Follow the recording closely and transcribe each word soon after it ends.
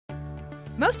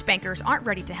Most bankers aren't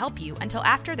ready to help you until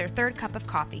after their third cup of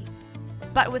coffee.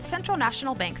 But with Central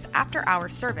National Bank's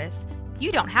after-hours service,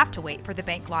 you don't have to wait for the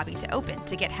bank lobby to open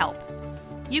to get help.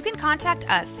 You can contact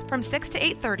us from 6 to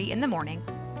 8:30 in the morning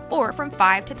or from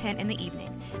 5 to 10 in the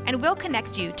evening, and we'll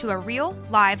connect you to a real,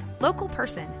 live, local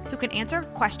person who can answer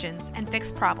questions and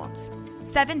fix problems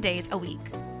 7 days a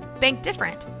week. Bank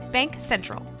different. Bank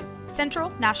Central. Central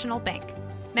National Bank.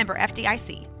 Member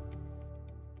FDIC.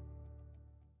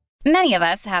 Many of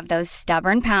us have those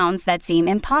stubborn pounds that seem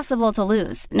impossible to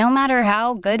lose, no matter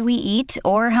how good we eat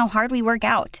or how hard we work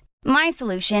out. My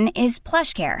solution is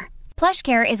PlushCare.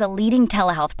 PlushCare is a leading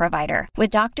telehealth provider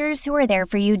with doctors who are there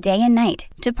for you day and night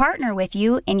to partner with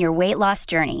you in your weight loss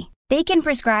journey. They can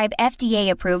prescribe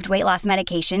FDA-approved weight loss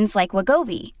medications like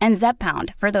Wegovy and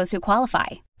Zepbound for those who qualify.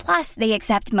 Plus, they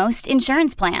accept most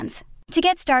insurance plans. To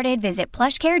get started, visit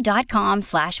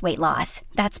plushcare.com/weightloss.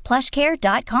 That's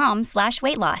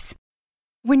plushcare.com/weightloss.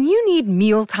 When you need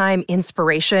mealtime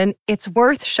inspiration, it's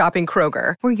worth shopping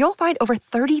Kroger, where you'll find over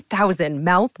 30,000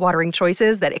 mouth-watering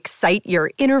choices that excite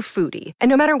your inner foodie. And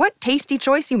no matter what tasty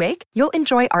choice you make, you'll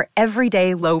enjoy our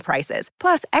everyday low prices,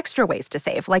 plus extra ways to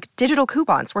save, like digital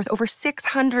coupons worth over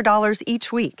 $600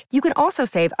 each week. You can also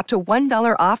save up to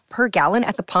 $1 off per gallon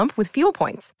at the pump with fuel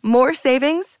points. More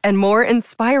savings and more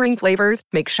inspiring flavors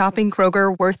make shopping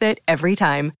Kroger worth it every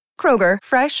time. Kroger,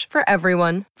 fresh for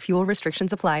everyone. Fuel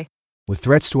restrictions apply. With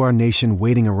threats to our nation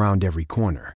waiting around every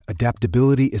corner,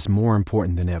 adaptability is more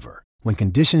important than ever. When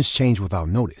conditions change without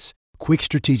notice, quick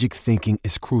strategic thinking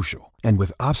is crucial. And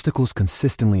with obstacles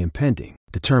consistently impending,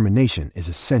 determination is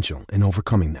essential in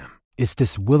overcoming them. It's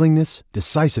this willingness,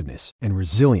 decisiveness, and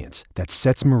resilience that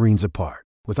sets Marines apart.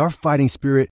 With our fighting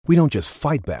spirit, we don't just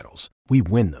fight battles, we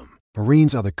win them.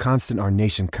 Marines are the constant our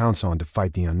nation counts on to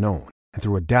fight the unknown. And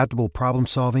through adaptable problem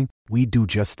solving, we do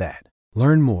just that.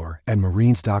 Learn more at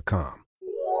marines.com.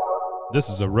 This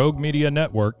is a Rogue Media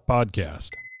Network podcast.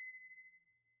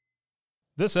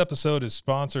 This episode is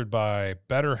sponsored by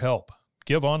BetterHelp.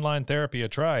 Give online therapy a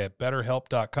try at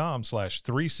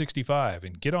betterhelp.com/365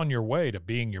 and get on your way to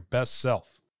being your best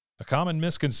self. A common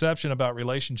misconception about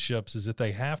relationships is that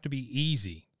they have to be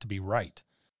easy to be right.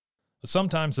 But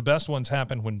sometimes the best ones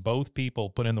happen when both people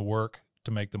put in the work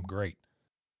to make them great.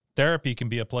 Therapy can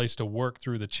be a place to work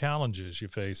through the challenges you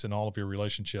face in all of your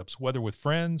relationships, whether with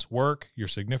friends, work, your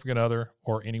significant other,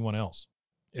 or anyone else.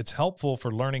 It's helpful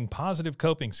for learning positive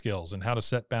coping skills and how to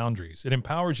set boundaries. It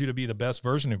empowers you to be the best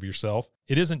version of yourself.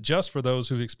 It isn't just for those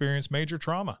who've experienced major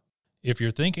trauma. If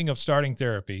you're thinking of starting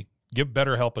therapy, give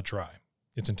BetterHelp a try.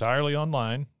 It's entirely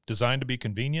online, designed to be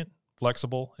convenient,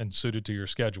 flexible, and suited to your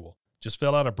schedule. Just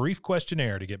fill out a brief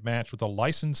questionnaire to get matched with a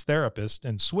licensed therapist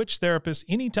and switch therapists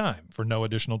anytime for no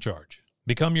additional charge.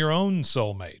 Become your own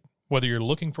soulmate, whether you're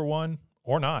looking for one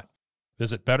or not.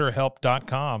 Visit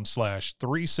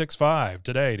betterhelp.com/365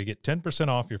 today to get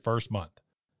 10% off your first month.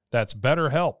 That's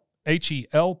BetterHelp,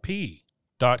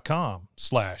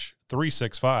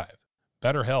 HELP.com/365.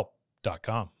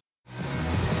 BetterHelp.com.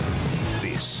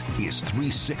 This is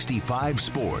 365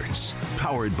 Sports,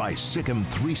 powered by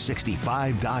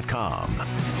Sikkim365.com.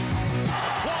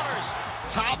 Waters,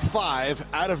 top 5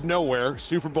 out of nowhere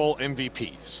Super Bowl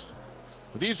MVPs.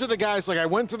 These are the guys, like I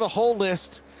went through the whole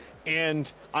list,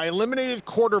 and I eliminated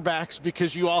quarterbacks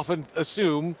because you often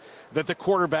assume that the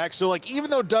quarterback, so like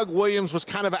even though Doug Williams was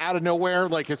kind of out of nowhere,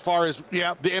 like as far as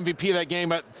the MVP of that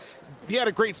game, he had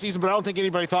a great season, but I don't think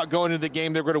anybody thought going into the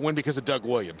game they were going to win because of Doug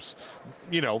Williams,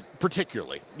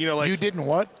 particularly. Like you didn't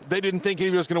what? They didn't think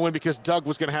anybody was going to win because Doug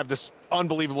was going to have this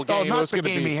unbelievable game. Oh, not it was the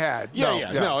game he had.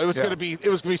 No, it was going to be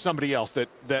somebody else that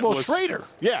was Schrader.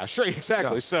 Yeah, Schrader,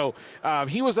 exactly. Yeah. So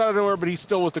he was out of nowhere, but he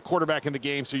still was the quarterback in the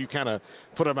game, so you kind of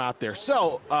put him out there.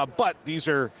 So, but these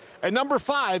are at number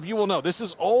 5. You will know this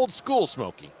is old school,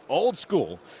 Smokey, old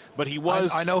school. But he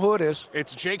was. I know who it is.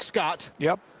 It's Jake Scott.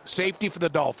 Yep. Safety for the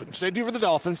Dolphins.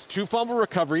 2 fumble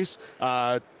recoveries,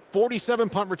 47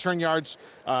 punt return yards,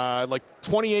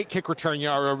 28 kick return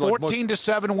yards.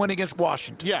 14-7 win against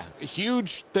Washington. Yeah, a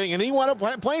huge thing. And he wound up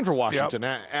playing for Washington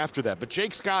after that. But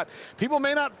Jake Scott, people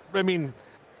may not,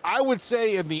 I would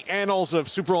say in the annals of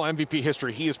Super Bowl MVP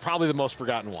history, he is probably the most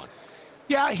forgotten one.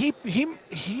 Yeah,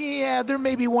 there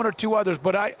may be one or two others,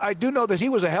 but I do know that he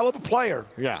was a hell of a player.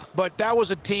 Yeah. But that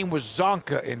was a team with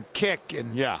Zonka and Kick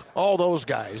and all those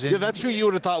guys. And, that's who you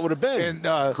would have thought would have been.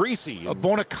 And Greasy.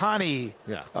 Bonacani.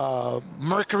 Yeah.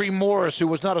 Mercury Morris, who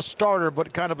was not a starter,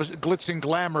 but kind of a glitz and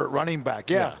glamour at running back.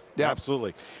 Yeah,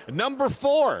 absolutely. Number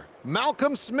 4,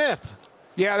 Malcolm Smith.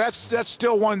 Yeah, that's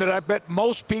still one that I bet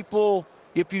most people,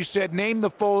 if you said name the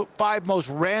 5 most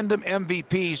random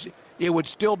MVPs, it would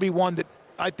still be one that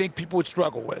I think people would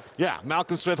struggle with. Yeah,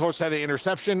 Malcolm Smith-Horst had the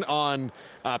interception on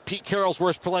Pete Carroll's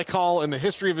worst play call in the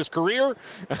history of his career.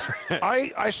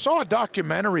 I saw a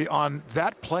documentary on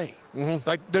that play.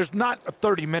 Like, there's not a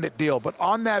 30-minute deal, but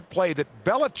on that play that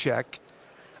Belichick,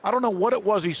 I don't know what it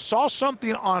was. He saw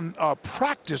something on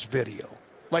practice video,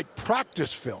 like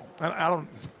practice film. I'm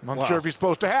not sure if he's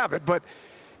supposed to have it, but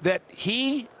that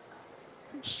he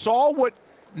saw what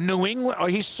New England, or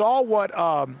he saw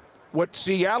what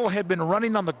Seattle had been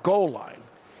running on the goal line,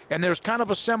 and there's kind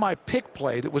of a semi-pick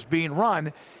play that was being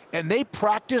run, and they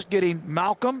practiced getting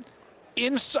Malcolm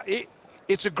inside.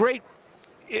 It's a great.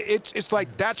 It's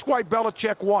like that's why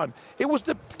Belichick won. It was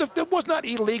it was not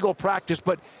illegal practice,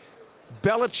 but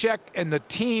Belichick and the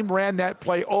team ran that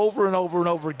play over and over and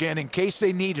over again in case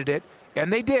they needed it,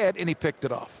 and they did, and he picked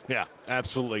it off. Yeah,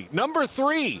 absolutely. Number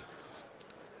 3,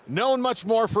 known much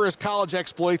more for his college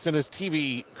exploits and his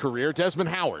TV career, Desmond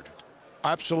Howard.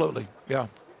 Absolutely, yeah.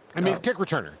 I mean, kick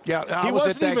returner. Yeah, I was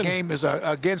at that game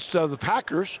against the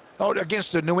Packers,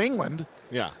 against New England.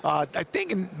 Yeah. I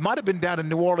think it might have been down in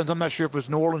New Orleans. I'm not sure if it was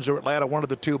New Orleans or Atlanta, one of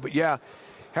the two. But, yeah,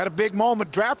 had a big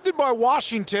moment. Drafted by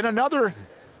Washington, another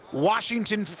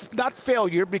Washington, not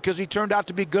failure because he turned out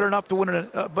to be good enough to win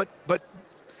it. But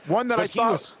one that I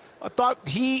thought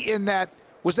he in that,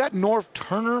 was that North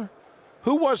Turner?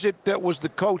 Who was it that was the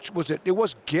coach? It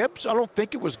was Gibbs? I don't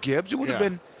think it was Gibbs. It would have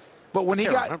been. But when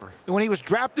he was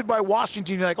drafted by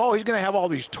Washington, you're like, oh, he's going to have all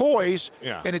these toys,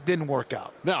 and it didn't work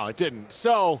out. No, it didn't.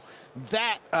 So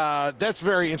that's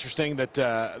very interesting that's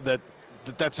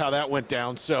how that went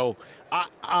down. So,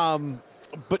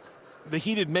 but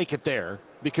he didn't make it there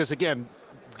because again,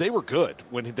 they were good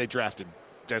when they drafted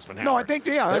Desmond Howard. No, I think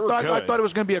I thought it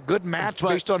was going to be a good match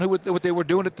based on what they were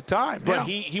doing at the time. But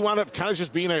he wound up kind of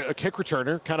just being a kick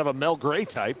returner, kind of a Mel Gray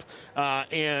type,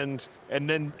 and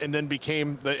then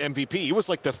became the MVP. He was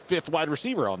like the 5th wide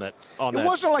receiver on that. It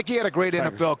wasn't like he had a great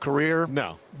NFL career.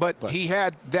 No, but he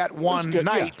had that one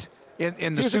night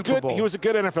in the Super Bowl. He was a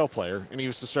good NFL player, and he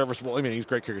was a serviceable. I mean, he's a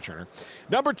great kick returner.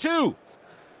 Number 2,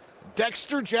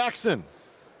 Dexter Jackson.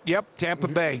 Yep, Tampa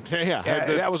Bay. Yeah,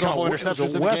 that was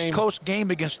a West Coast game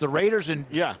against the Raiders and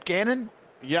Gannon.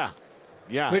 Yeah.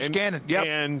 Rich Gannon, yep.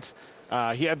 And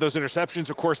he had those interceptions.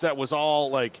 Of course, that was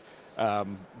all like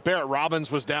Barrett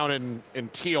Robbins was down in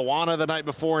Tijuana the night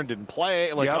before and didn't play.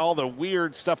 All the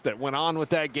weird stuff that went on with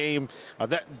that game. A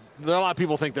lot of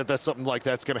people think that that's something like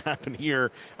that's going to happen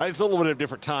here. It's a little bit of a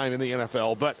different time in the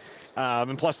NFL, but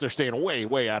and plus they're staying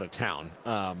way out of town.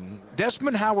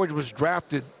 Desmond Howard was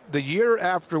drafted the year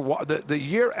after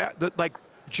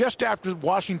just after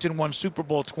Washington won Super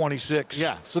Bowl 26.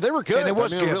 Yeah, so they were good. And it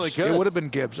was Gibbs. Really good. It would have been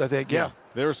Gibbs, I think. Yeah,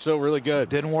 they were still really good.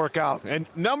 Didn't work out. And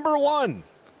number 1,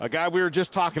 a guy we were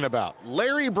just talking about,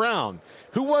 Larry Brown,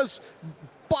 who was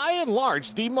by and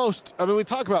large the most. I mean, we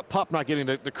talk about Pup not getting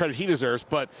the credit he deserves,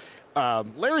 but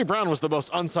Larry Brown was the most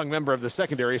unsung member of the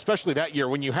secondary, especially that year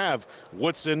when you have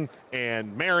Woodson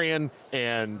and Marion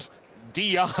and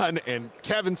Dion and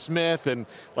Kevin Smith and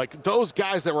like those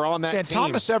guys that were on that team.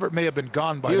 Thomas Everett may have been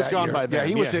gone by then. He was gone by then.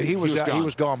 Yeah, he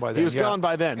was gone by then. He was gone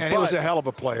by then. And he was a hell of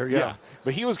a player, yeah.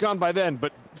 But he was gone by then.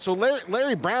 But so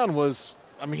Larry Brown was,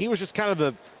 I mean, he was just kind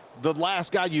of the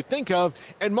last guy you think of.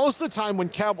 And most of the time when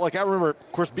I remember,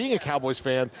 of course, being a Cowboys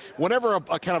fan, whenever a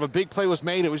kind of a big play was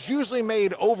made, it was usually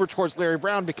made over towards Larry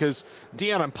Brown because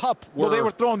Dion and Pup were. Well, they were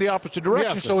throwing the opposite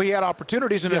direction, so he had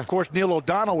opportunities. And, of course, Neil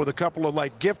O'Donnell with a couple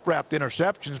of, gift-wrapped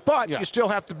interceptions. But you still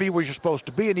have to be where you're supposed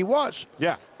to be, and he was.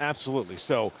 Yeah, absolutely.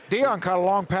 So Dion caught a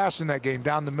long pass in that game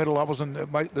down the middle. I was in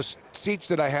the seats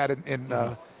that I had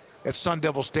at Sun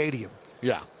Devil Stadium.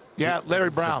 Yeah. Yeah, Larry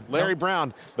Brown. Larry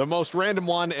Brown, the most random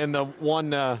one and the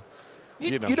one,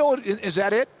 You know what, is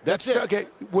that it? That's it. Okay,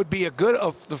 would be a good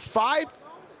of the 5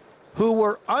 who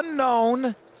were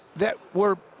unknown that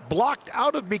were blocked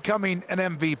out of becoming an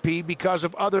MVP because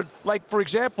of other, like, for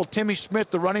example, Timmy Smith,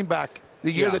 the running back,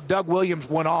 the year that Doug Williams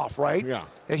went off, right? Yeah.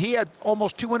 And he had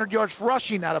almost 200 yards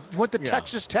rushing went to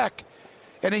Texas Tech.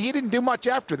 And he didn't do much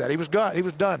after that. He was gone. He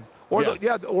was done.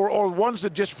 Or ones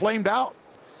that just flamed out.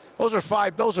 Those are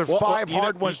 5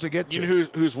 hard ones to get to. You know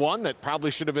who's one that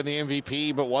probably should have been the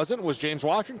MVP but wasn't was James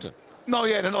Washington. No,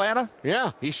 in Atlanta?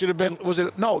 Yeah, he should have been. Was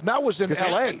it? No, that was in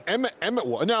L.A. Emmett in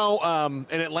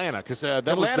Atlanta because that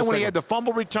Atlanta was the when he had the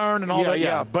fumble return and all that.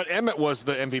 Yeah, but Emmett was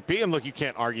the MVP, and look, you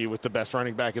can't argue with the best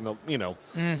running back in the Yeah,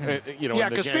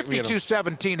 because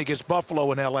 52-17 against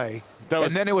Buffalo in L.A.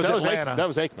 And then it was Atlanta. That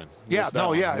was Aikman.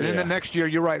 And then the next year,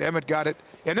 you're right, Emmett got it.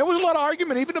 And there was a lot of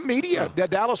argument, even the media. The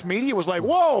Dallas media was like,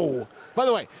 "Whoa!" By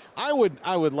the way, I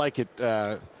would like it.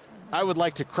 I would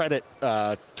like to credit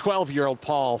 12-year-old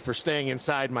Paul for staying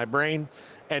inside my brain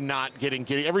and not getting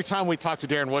giddy. Every time we talk to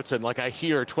Darren Woodson, like I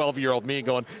hear 12-year-old me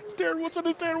going, it's Darren Woodson,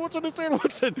 it's Darren Woodson, it's Darren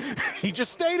Woodson. He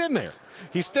just stayed in there.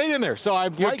 He stayed in there. So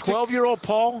I'm like 12-year-old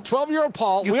Paul? 12-year-old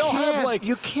Paul. You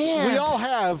can't. We all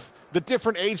have the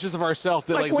different ages of ourselves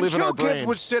that like live in our brain. When Joe Gibbs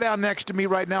would sit down next to me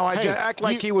right now, I'd act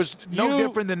like he was no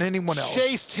different than anyone else.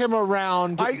 Chased him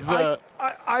around.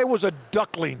 I was a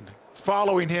duckling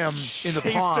following him in the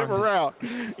pond. Chased him around.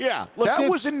 Yeah. Look, that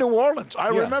was in New Orleans. I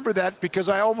remember that because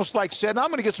I almost said, I'm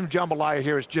going to get some jambalaya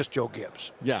here. It's just Joe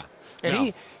Gibbs. Yeah.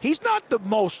 And he's not the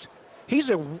most – he's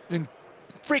a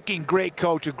freaking great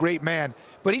coach, a great man.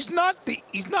 But he's not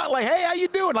like, hey, how you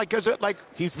doing?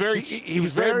 He's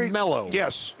very mellow.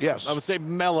 Yes. I would say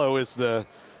mellow is the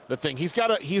thing. He's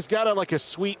got a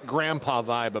sweet grandpa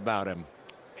vibe about him.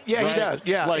 Yeah, right? he does.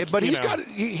 Yeah, but he's got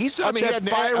that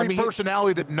fiery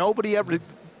personality that nobody ever.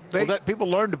 People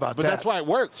learned about that. But that's why it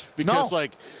worked because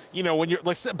when you're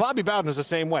like Bobby Bowden is the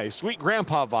same way, sweet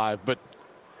grandpa vibe, but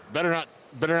better not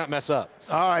mess up.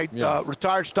 All right,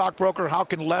 retired stockbroker. How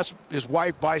can his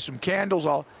wife buy some candles?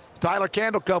 Tyler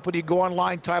Candle Company. Go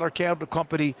online,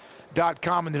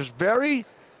 tylercandlecompany.com, and there's very,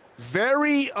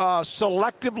 very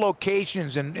selective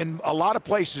locations in a lot of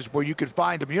places where you can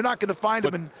find them. You're not going to find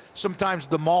them in sometimes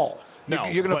the mall. No,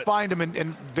 you're going to find them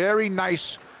in very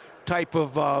nice type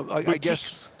of, I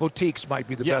guess, boutiques might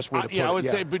be the best way to put it. Yeah, I would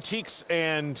say boutiques,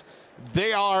 and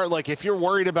they are, like, if you're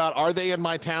worried about are they in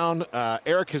my town,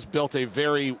 Eric has built a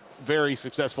very, very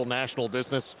successful national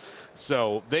business,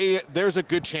 so there's a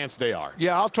good chance they are.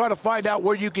 Yeah, I'll try to find out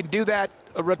where you can do that.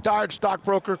 A retired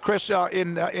stockbroker, Chris,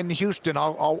 in Houston.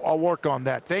 I'll work on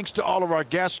that. Thanks to all of our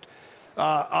guests.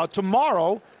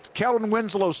 Tomorrow, Kellen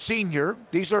Winslow Sr.,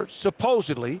 these are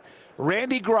supposedly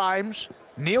Randy Grimes,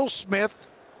 Neil Smith,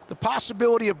 the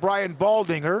possibility of Brian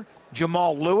Baldinger,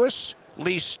 Jamal Lewis,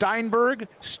 Lee Steinberg,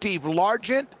 Steve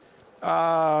Largent,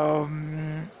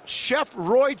 Chef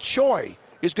Roy Choi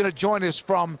is going to join us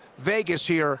from Vegas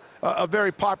here, a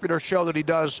very popular show that he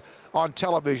does on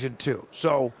television too.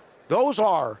 So those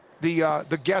are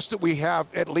the guests that we have,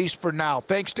 at least for now.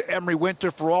 Thanks to Emery Winter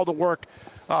for all the work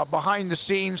behind the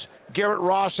scenes. Garrett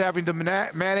Ross having to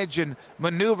manage and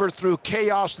maneuver through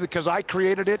chaos because I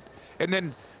created it. And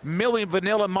then Millie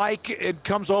Vanilla Mike, it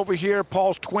comes over here,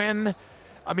 Paul's twin.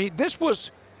 I mean, this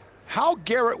was how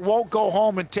Garrett won't go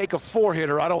home and take a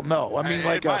 4-hitter. I don't know. I mean,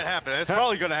 it might happen. It's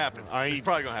probably going to happen. It's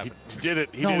probably going to happen. He did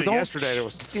it yesterday.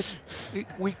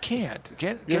 We can't.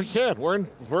 You can. We're in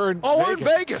Vegas. We're in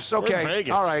Vegas. Okay. We're in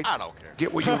Vegas. All right. I don't care.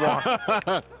 Get what you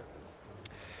want.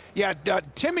 Yeah,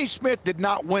 Timmy Smith did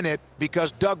not win it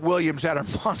because Doug Williams had a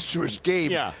monstrous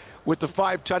game with the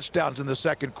 5 touchdowns in the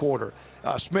second quarter.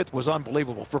 Smith was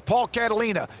unbelievable. For Paul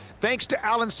Catalina, thanks to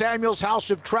Allen Samuels House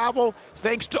of Travel,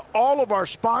 thanks to all of our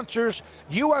sponsors,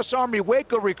 U.S. Army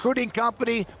Waco Recruiting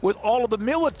Company, with all of the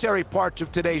military parts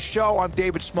of today's show. I'm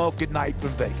David Smoke. Good night from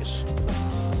Vegas.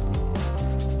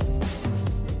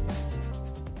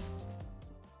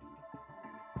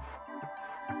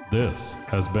 This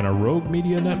has been a Rogue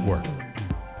Media Network